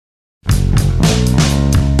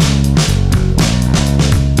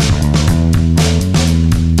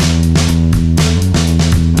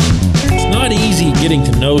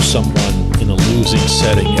know someone in a losing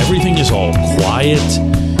setting, everything is all quiet,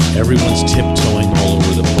 everyone's tiptoeing all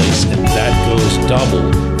over the place, and that goes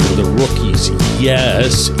double for the rookies.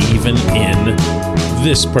 Yes, even in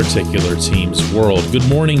this particular team's world. Good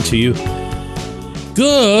morning to you.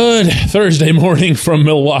 Good Thursday morning from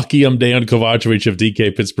Milwaukee. I'm Dejan Kovacevic of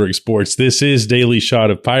DK Pittsburgh Sports. This is Daily Shot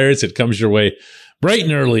of Pirates. It comes your way bright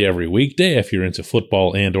and early every weekday if you're into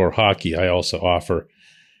football and or hockey. I also offer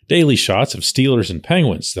daily shots of Steelers and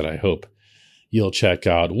Penguins that I hope you'll check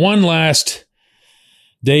out. One last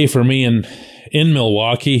day for me in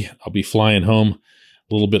Milwaukee. I'll be flying home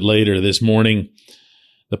a little bit later this morning.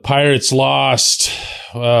 The Pirates lost.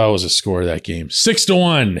 What was the score of that game?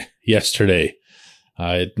 6-1 yesterday.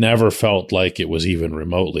 It never felt like it was even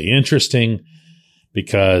remotely interesting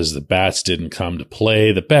because the bats didn't come to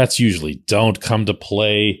play. The bats usually don't come to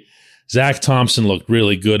play. Zach Thompson looked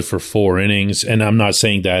really good for 4 innings, and I'm not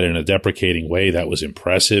saying that in a deprecating way. That was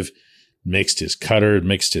impressive. Mixed his cutter,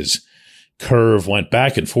 mixed his curve, went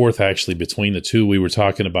back and forth actually between the two. We were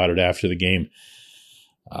talking about it after the game.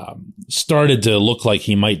 Started to look like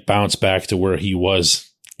he might bounce back to where he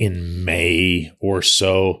was in May or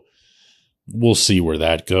so. We'll see where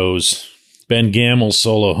that goes. Ben Gamel's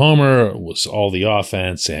solo homer was all the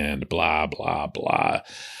offense and blah, blah, blah.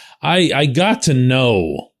 I got to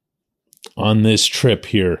know on this trip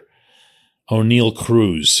here Oneil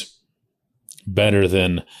Cruz better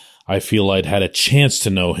than I feel I'd had a chance to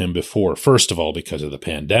know him before. First of all, because of the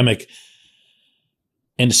pandemic.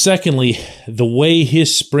 And secondly, the way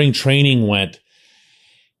his spring training went,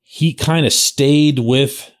 he kind of stayed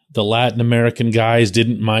with the Latin American guys,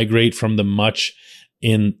 didn't migrate from them much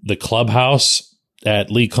in the clubhouse at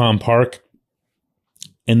Lecom Park.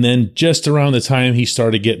 And then just around the time he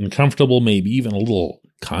started getting comfortable, maybe even a little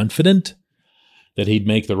confident that he'd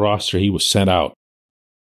make the roster, he was sent out.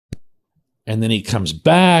 And then he comes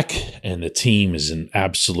back, and the team is an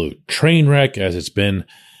absolute train wreck, as it's been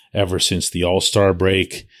ever since the All-Star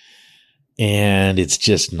break. And it's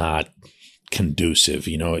just not conducive.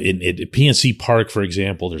 You know, at PNC Park, for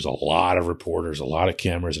example, there's a lot of reporters, a lot of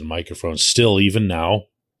cameras and microphones still, even now,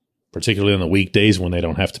 particularly on the weekdays when they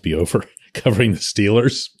don't have to be over covering the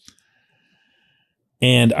Steelers.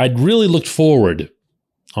 And I'd really looked forward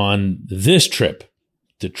on this trip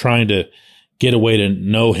to trying to get a way to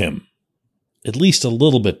know him at least a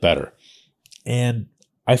little bit better. And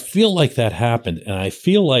I feel like that happened, and I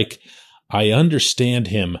feel like I understand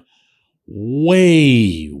him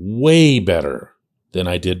way, way better than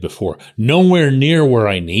I did before. Nowhere near where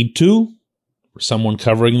I need to for someone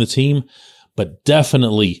covering the team, but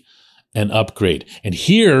definitely an upgrade. And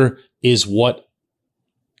here is what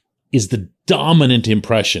is the dominant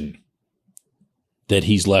impression that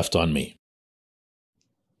he's left on me.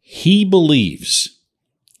 He believes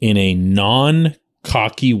in a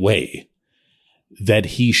non-cocky way that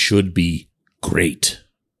he should be great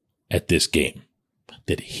at this game,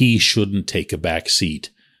 that he shouldn't take a back seat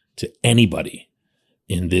to anybody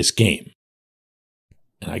in this game.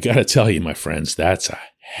 And I got to tell you, my friends, that's a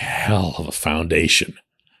hell of a foundation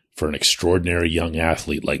for an extraordinary young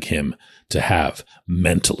athlete like him to have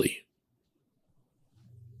mentally.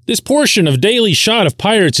 This portion of Daily Shot of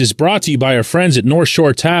Pirates is brought to you by our friends at North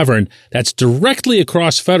Shore Tavern that's directly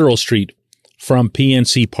across Federal Street from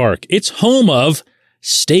PNC Park. It's home of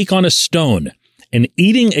Steak on a Stone, an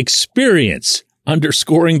eating experience,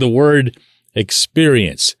 underscoring the word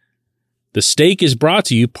experience. The steak is brought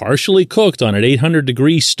to you partially cooked on an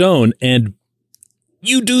 800-degree stone, and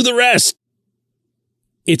you do the rest.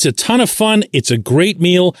 It's a ton of fun, it's a great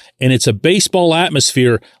meal, and it's a baseball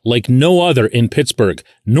atmosphere like no other in Pittsburgh.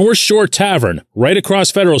 North Shore Tavern, right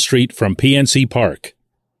across Federal Street from PNC Park.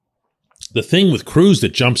 The thing with Cruz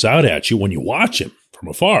that jumps out at you when you watch him from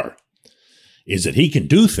afar is that he can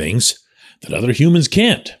do things that other humans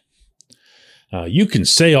can't. You can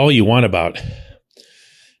say all you want about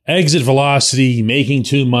exit velocity, making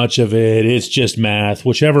too much of it, it's just math,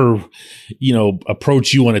 whichever,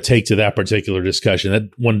 approach you want to take to that particular discussion. That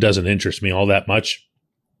one doesn't interest me all that much.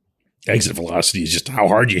 Exit velocity is just how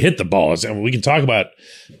hard you hit the ball. We can talk about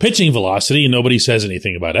pitching velocity and nobody says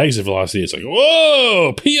anything about exit velocity. It's like,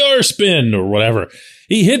 whoa, PR spin or whatever.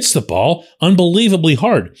 He hits the ball unbelievably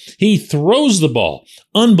hard. He throws the ball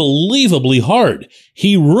unbelievably hard.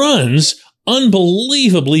 He runs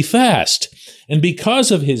unbelievably fast. And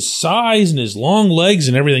because of his size and his long legs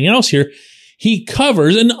and everything else here, he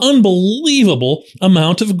covers an unbelievable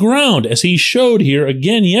amount of ground, as he showed here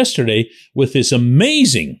again yesterday with this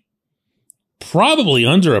amazing, probably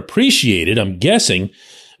underappreciated, I'm guessing,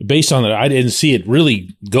 based on that, I didn't see it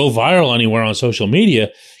really go viral anywhere on social media,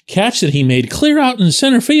 catch that he made clear out in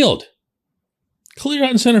center field. Clear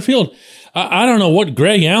out in center field. I don't know what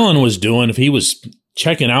Greg Allen was doing, if he was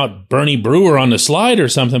checking out Bernie Brewer on the slide or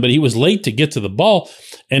something, but he was late to get to the ball.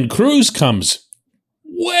 And Cruz comes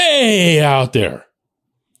way out there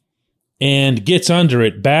and gets under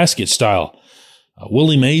it basket style,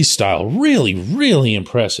 Willie Mays style. Really, really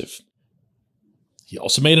impressive. He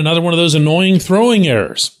also made another one of those annoying throwing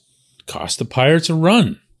errors. Cost the Pirates a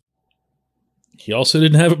run. He also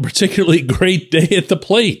didn't have a particularly great day at the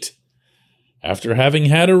plate after having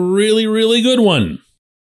had a really, really good one.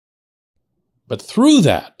 But through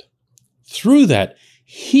that,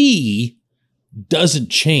 he doesn't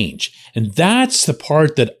change. And that's the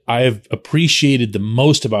part that I've appreciated the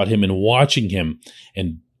most about him and watching him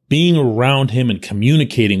and being around him and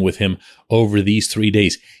communicating with him over these 3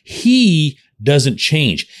 days. He doesn't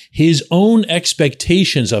change. His own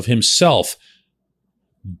expectations of himself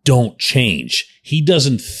don't change. He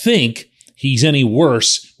doesn't think he's any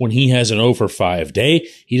worse when he has an 0 for 5 day.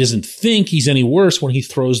 He doesn't think he's any worse when he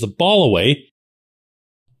throws the ball away,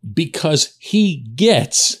 because he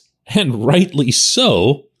gets, and rightly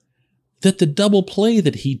so, that the double play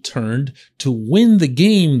that he turned to win the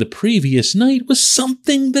game the previous night was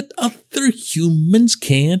something that other humans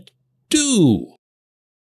can't do.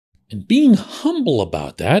 And being humble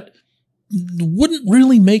about that wouldn't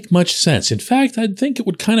really make much sense. In fact, I'd think it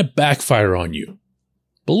would kind of backfire on you.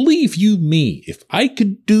 Believe you me, if I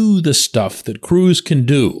could do the stuff that Cruz can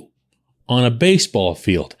do on a baseball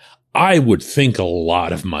field, I would think a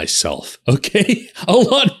lot of myself, okay? A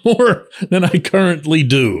lot more than I currently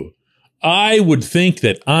do. I would think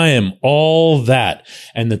that I am all that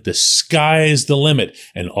and that the sky is the limit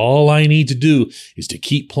and all I need to do is to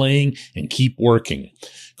keep playing and keep working.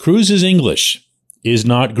 Cruz's English is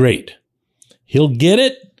not great. He'll get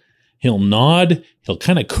it. He'll nod. He'll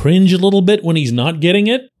kind of cringe a little bit when he's not getting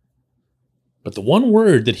it. But the one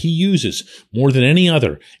word that he uses more than any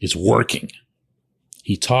other is working.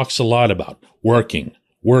 He talks a lot about working.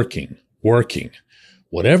 Whatever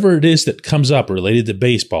it is that comes up related to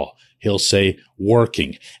baseball, he'll say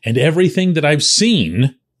working. And everything that I've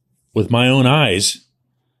seen with my own eyes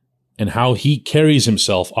and how he carries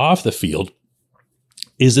himself off the field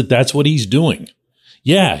is that that's what he's doing.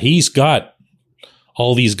 Yeah, he's got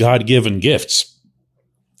all these God-given gifts.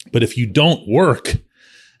 But if you don't work,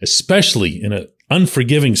 especially in an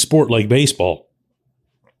unforgiving sport like baseball,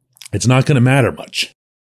 it's not going to matter much.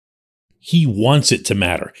 He wants it to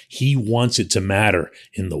matter. He wants it to matter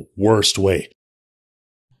in the worst way.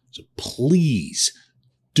 So please,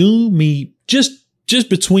 do me, just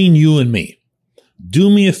between you and me, do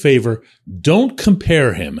me a favor. Don't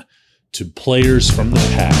compare him to players from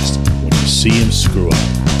the past when you see him screw up.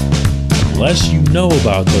 Unless you know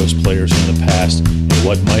about those players from the past and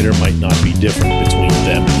what might or might not be different between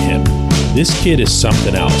them and him. This kid is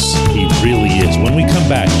something else. He really is. When we come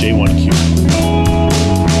back, J1Q.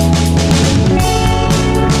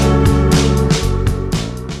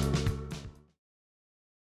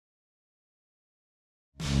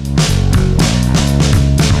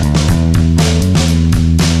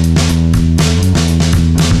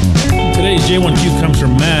 Today's J1Q comes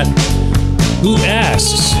from Matt, who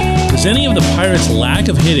asks, does any of the Pirates' lack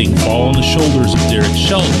of hitting fall on the shoulders of Derek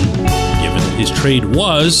Shelton, given that his trade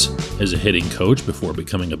was as a hitting coach before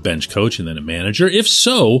becoming a bench coach and then a manager? If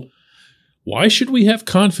so, why should we have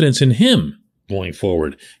confidence in him going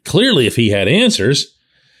forward? Clearly, if he had answers,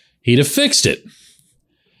 he'd have fixed it.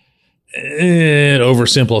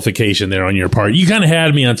 Oversimplification there on your part. You kind of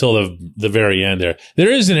had me until the very end there.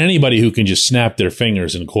 There isn't anybody who can just snap their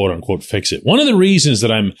fingers and quote unquote fix it. One of the reasons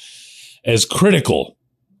that I'm as critical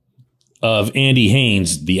of Andy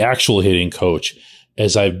Haynes, the actual hitting coach,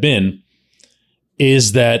 as I've been,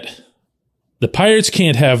 is that the Pirates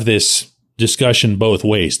can't have this discussion both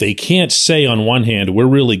ways. They can't say on one hand, we're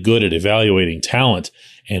really good at evaluating talent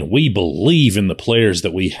and we believe in the players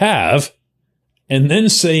that we have, and then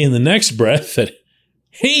say in the next breath that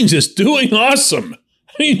Haynes is doing awesome.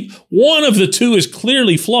 I mean, one of the two is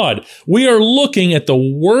clearly flawed. We are looking at the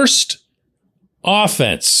worst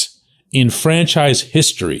offense in franchise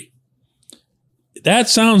history. That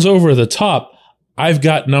sounds over the top. I've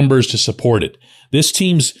got numbers to support it. This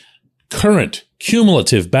team's current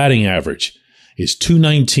cumulative batting average is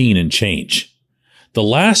 .219 and change. The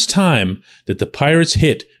last time that the Pirates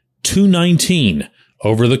hit .219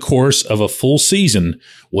 over the course of a full season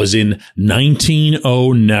was in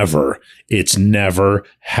 1900 never. It's never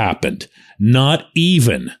happened. Not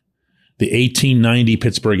even the 1890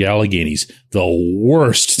 Pittsburgh Alleghenies, the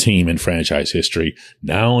worst team in franchise history,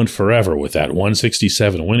 now and forever with that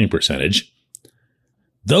 167 winning percentage.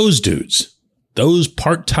 Those dudes, those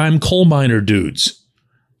part-time coal miner dudes,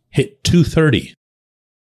 hit .230.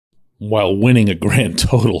 while winning a grand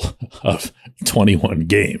total of 21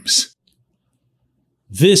 games.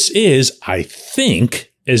 This is, I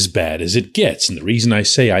think, as bad as it gets. And the reason I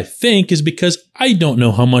say I think is because I don't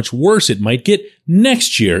know how much worse it might get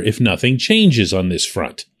next year if nothing changes on this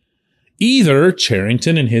front. Either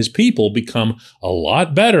Cherington and his people become a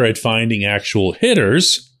lot better at finding actual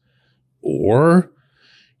hitters, or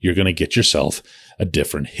you're going to get yourself a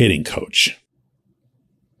different hitting coach.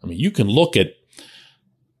 I mean, you can look at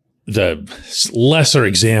the lesser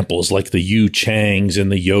examples like the Yu Changs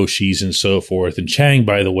and the Yoshis and so forth. And Chang,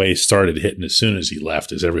 by the way, started hitting as soon as he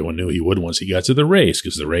left, as everyone knew he would once he got to the Rays,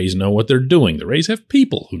 because the Rays know what they're doing. The Rays have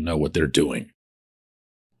people who know what they're doing.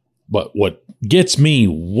 But what gets me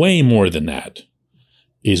way more than that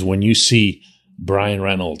is when you see Brian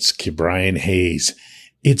Reynolds, Brian Hayes,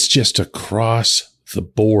 it's just across the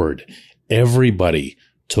board. Everybody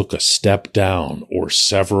took a step down or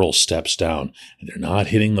several steps down, and they're not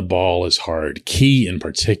hitting the ball as hard. Key in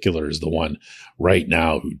particular is the one right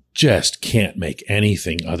now who just can't make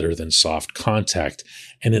anything other than soft contact.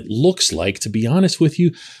 And it looks like, to be honest with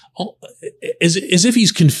you, as if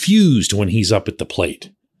he's confused when he's up at the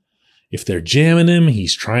plate. If they're jamming him,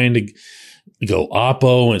 he's trying to go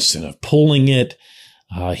oppo instead of pulling it.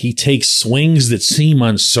 He takes swings that seem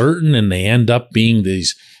uncertain, and they end up being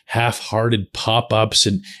these half-hearted pop-ups,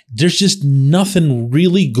 and there's just nothing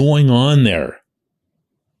really going on there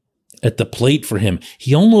at the plate for him.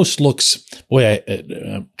 He almost looks,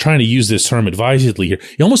 I'm trying to use this term advisedly here,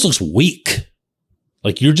 he almost looks weak.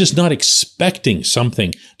 Like you're just not expecting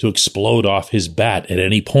something to explode off his bat at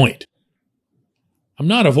any point. I'm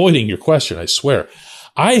not avoiding your question, I swear.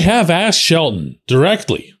 I have asked Shelton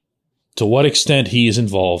directly to what extent he is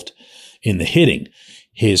involved in the hitting.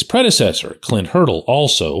 His predecessor, Clint Hurdle,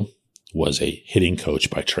 also was a hitting coach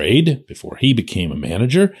by trade before he became a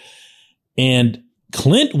manager. And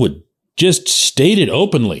Clint would just state it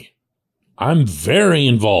openly. I'm very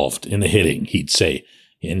involved in the hitting, he'd say.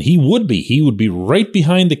 And he would be. He would be right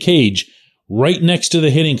behind the cage, right next to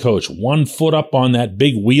the hitting coach, 1 foot up on that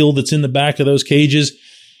big wheel that's in the back of those cages,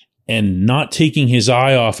 and not taking his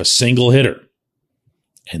eye off a single hitter.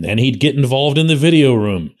 And then he'd get involved in the video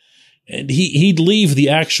room. And he'd leave the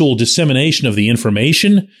actual dissemination of the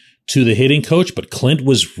information to the hitting coach, but Clint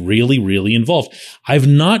was really, really involved. I've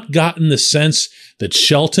not gotten the sense that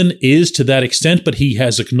Shelton is to that extent, but he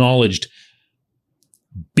has acknowledged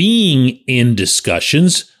being in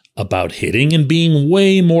discussions about hitting and being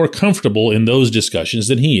way more comfortable in those discussions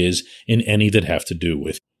than he is in any that have to do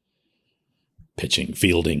with pitching,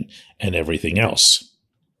 fielding, and everything else.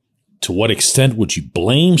 To what extent would you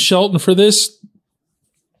blame Shelton for this?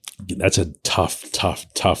 That's a tough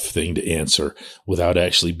thing to answer without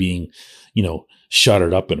actually being,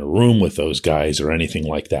 shuttered up in a room with those guys or anything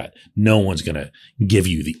like that. No one's going to give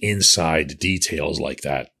you the inside details like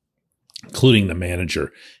that, including the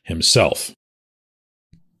manager himself.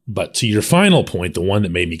 But to your final point, the one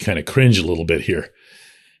that made me kind of cringe a little bit here,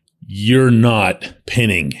 you're not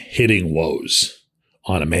pinning hitting woes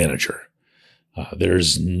on a manager.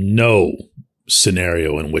 There's no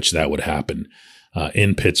scenario in which that would happen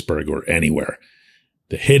in Pittsburgh or anywhere.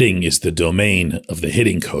 The hitting is the domain of the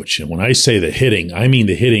hitting coach. And when I say the hitting, I mean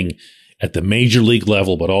the hitting at the major league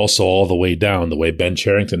level, but also all the way down. The way Ben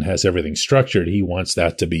Cherington has everything structured, he wants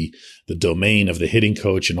that to be the domain of the hitting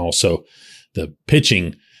coach, and also the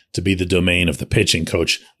pitching to be the domain of the pitching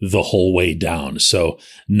coach the whole way down. So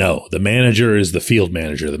no, the manager is the field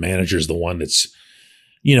manager. The manager is the one that's,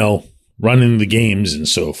 running the games and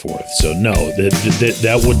so forth. So no,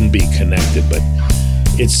 that wouldn't be connected, but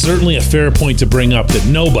it's certainly a fair point to bring up that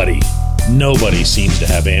nobody seems to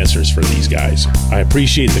have answers for these guys. I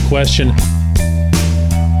appreciate the question.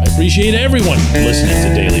 I appreciate everyone listening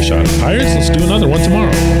to Daily Shot of Pirates. Let's do another one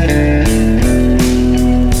tomorrow.